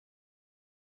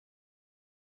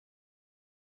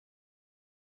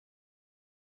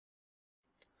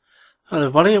Hello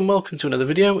everybody and welcome to another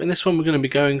video. In this one we're going to be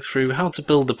going through how to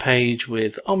build a page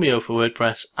with Omio for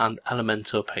WordPress and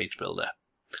Elementor page builder.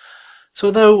 So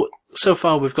although so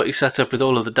far we've got you set up with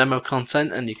all of the demo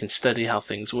content and you can study how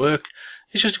things work,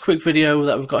 it's just a quick video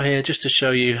that we've got here just to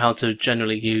show you how to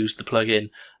generally use the plugin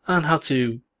and how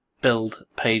to build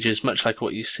pages much like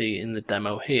what you see in the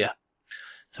demo here.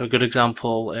 So a good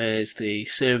example is the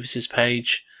services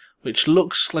page, which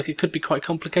looks like it could be quite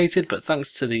complicated, but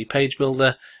thanks to the page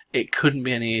builder it couldn't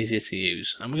be any easier to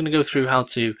use. And we're going to go through how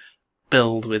to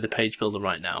build with the page builder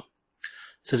right now.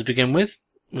 So to begin with,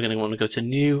 we're going to want to go to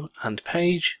New and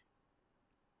Page,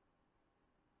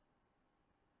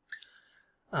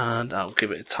 and I'll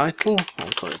give it a title.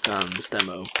 I'll call it Dan's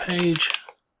Demo Page.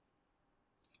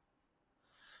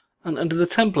 And under the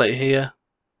template here,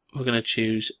 we're going to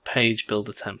choose Page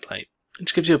Builder Template. It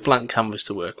just gives you a blank canvas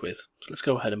to work with. So let's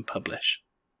go ahead and publish.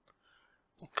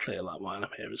 I'll clear that while I'm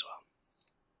here as well.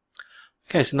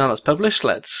 Okay, so now that's published,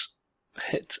 let's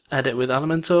hit edit with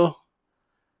Elementor,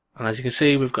 and as you can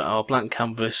see we've got our blank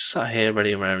canvas sat here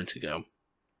ready and raring to go.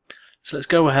 So let's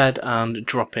go ahead and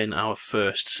drop in our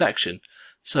first section.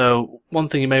 So one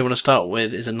thing you may want to start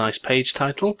with is a nice page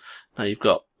title. Now you've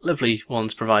got lovely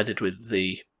ones provided with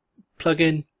the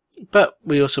plugin, but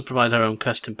we also provide our own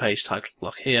custom page title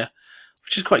block here,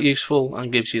 which is quite useful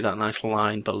and gives you that nice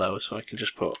line below. So I can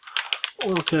just put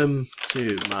welcome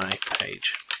to my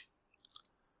page.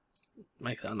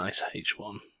 Make that a nice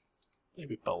H1,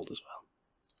 maybe bold as well.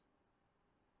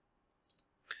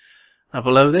 Now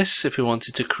below this, if we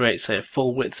wanted to create say a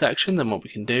full width section, then what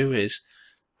we can do is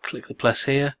click the plus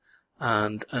here,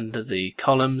 and under the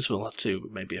columns we'll have to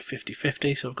maybe a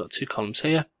 50-50, so I've got two columns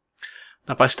here.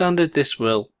 Now by standard this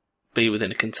will be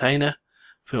within a container.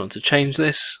 If we want to change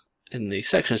this in the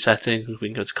section settings, we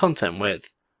can go to content width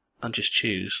and just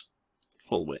choose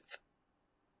full width.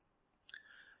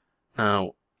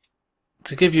 Now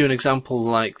to give you an example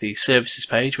like the services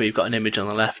page where you've got an image on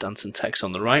the left and some text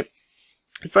on the right,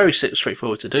 it's very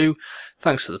straightforward to do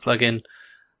thanks to the plugin.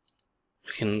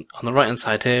 We can, on the right hand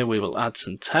side here, we will add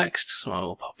some text, so I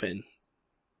will pop in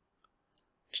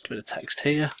just a bit of text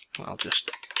here. I'll just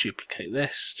duplicate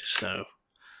this just so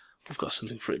we've got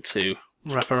something for it to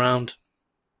wrap around.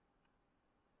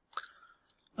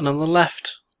 And on the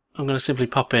left I'm going to simply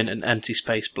pop in an empty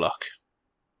space block,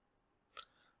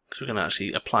 because we're going to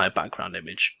actually apply a background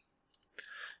image.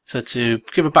 So to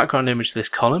give a background image to this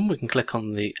column, we can click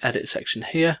on the edit section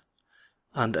here,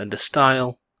 and under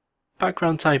style,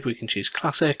 background type we can choose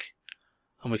classic,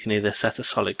 and we can either set a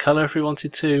solid color if we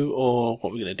wanted to, or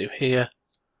what we're going to do here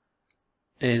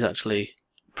is actually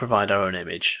provide our own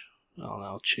image.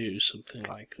 I'll choose something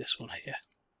like this one here.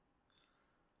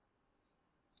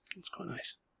 That's quite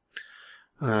nice.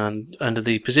 And under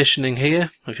the positioning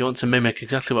here, if you want to mimic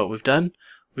exactly what we've done,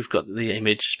 we've got the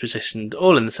image positioned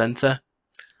all in the center.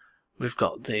 We've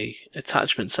got the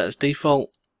attachment set as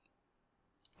default,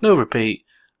 no repeat,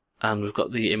 and we've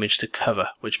got the image to cover,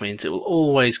 which means it will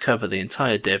always cover the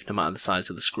entire div no matter the size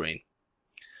of the screen.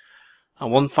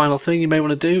 And one final thing you may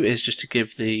want to do is just to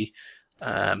give the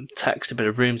text a bit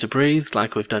of room to breathe,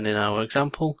 like we've done in our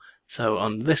example. So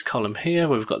on this column here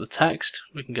where we've got the text,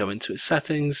 we can go into its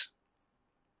settings,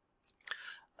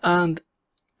 and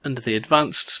under the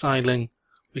advanced styling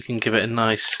we can give it a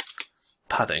nice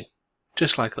padding,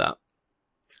 just like that.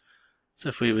 So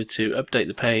if we were to update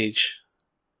the page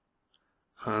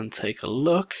and take a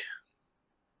look,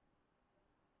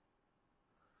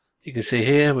 you can see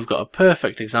here we've got a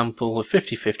perfect example of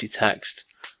 50-50 text.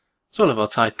 It's all of our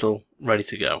title ready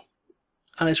to go.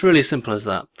 And it's really as simple as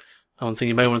that. Now one thing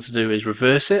you may want to do is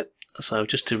reverse it. So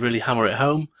just to really hammer it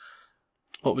home,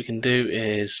 what we can do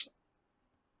is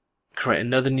create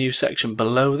another new section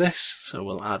below this. So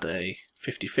we'll add a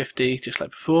 50-50 just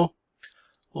like before.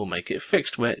 We'll make it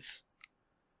fixed width.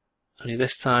 Only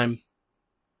this time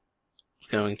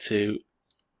we're going to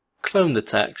clone the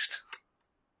text,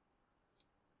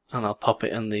 and I'll pop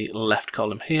it in the left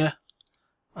column here,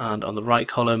 and on the right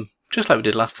column, just like we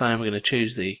did last time, we're going to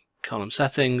choose the column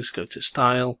settings, go to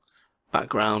style,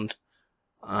 background,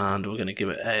 and we're going to give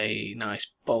it a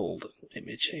nice bold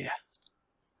image here.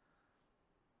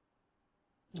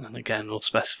 And again we'll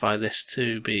specify this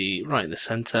to be right in the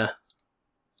center,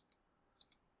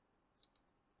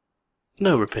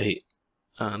 no repeat,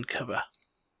 and cover.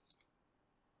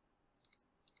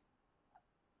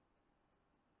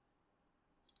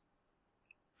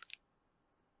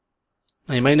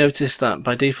 Now you may notice that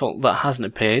by default that hasn't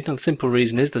appeared, and the simple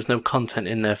reason is there's no content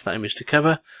in there for that image to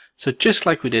cover. So just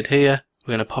like we did here,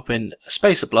 we're going to pop in a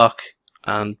spacer block,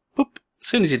 and boop, as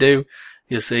soon as you do,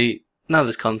 you'll see now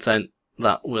there's content,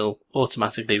 that will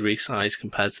automatically resize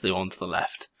compared to the one to the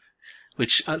left,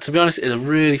 which to be honest is a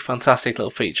really fantastic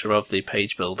little feature of the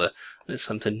page builder. It's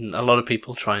something a lot of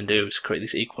people try and do, is create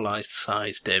these equalized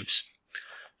size divs.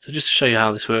 So just to show you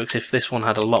how this works, if this one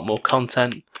had a lot more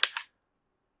content,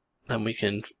 then we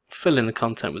can fill in the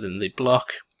content within the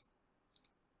block,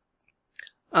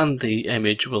 and the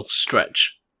image will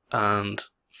stretch and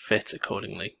fit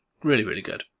accordingly. Really, really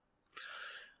good.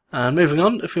 And moving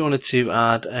on, if we wanted to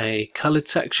add a coloured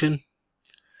section,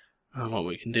 and what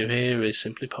we can do here is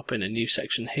simply pop in a new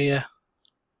section here.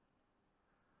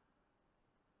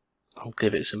 I'll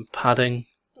give it some padding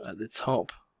at the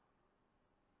top,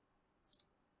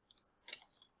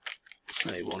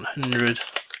 say 100,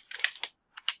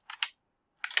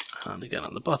 and again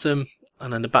on the bottom,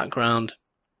 and then the background,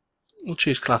 we'll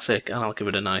choose classic, and I'll give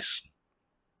it a nice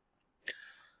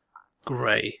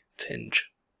grey tinge.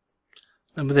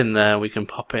 And within there we can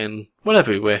pop in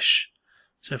whatever we wish.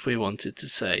 So if we wanted to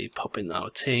say pop in our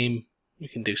team, we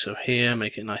can do so here,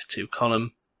 make it a nice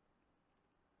 2-column.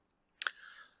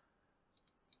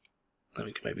 Then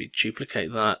we can maybe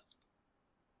duplicate that,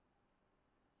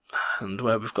 and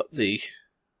where we've got the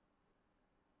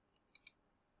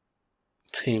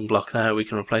team block there, we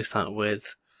can replace that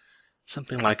with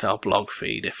something like our blog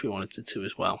feed if we wanted to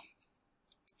as well.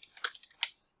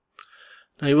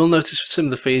 Now you will notice with some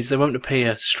of the feeds they won't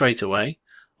appear straight away,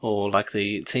 or like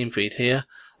the team feed here.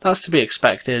 That's to be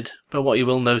expected, but what you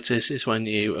will notice is when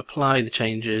you apply the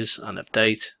changes and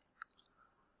update,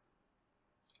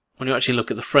 when you actually look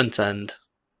at the front end,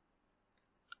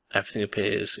 everything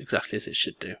appears exactly as it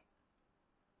should do.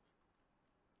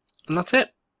 And that's it.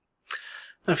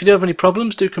 Now if you do have any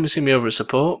problems, do come and see me over at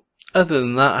support. Other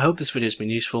than that, I hope this video has been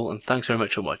useful, and thanks very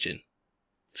much for watching.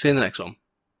 See you in the next one.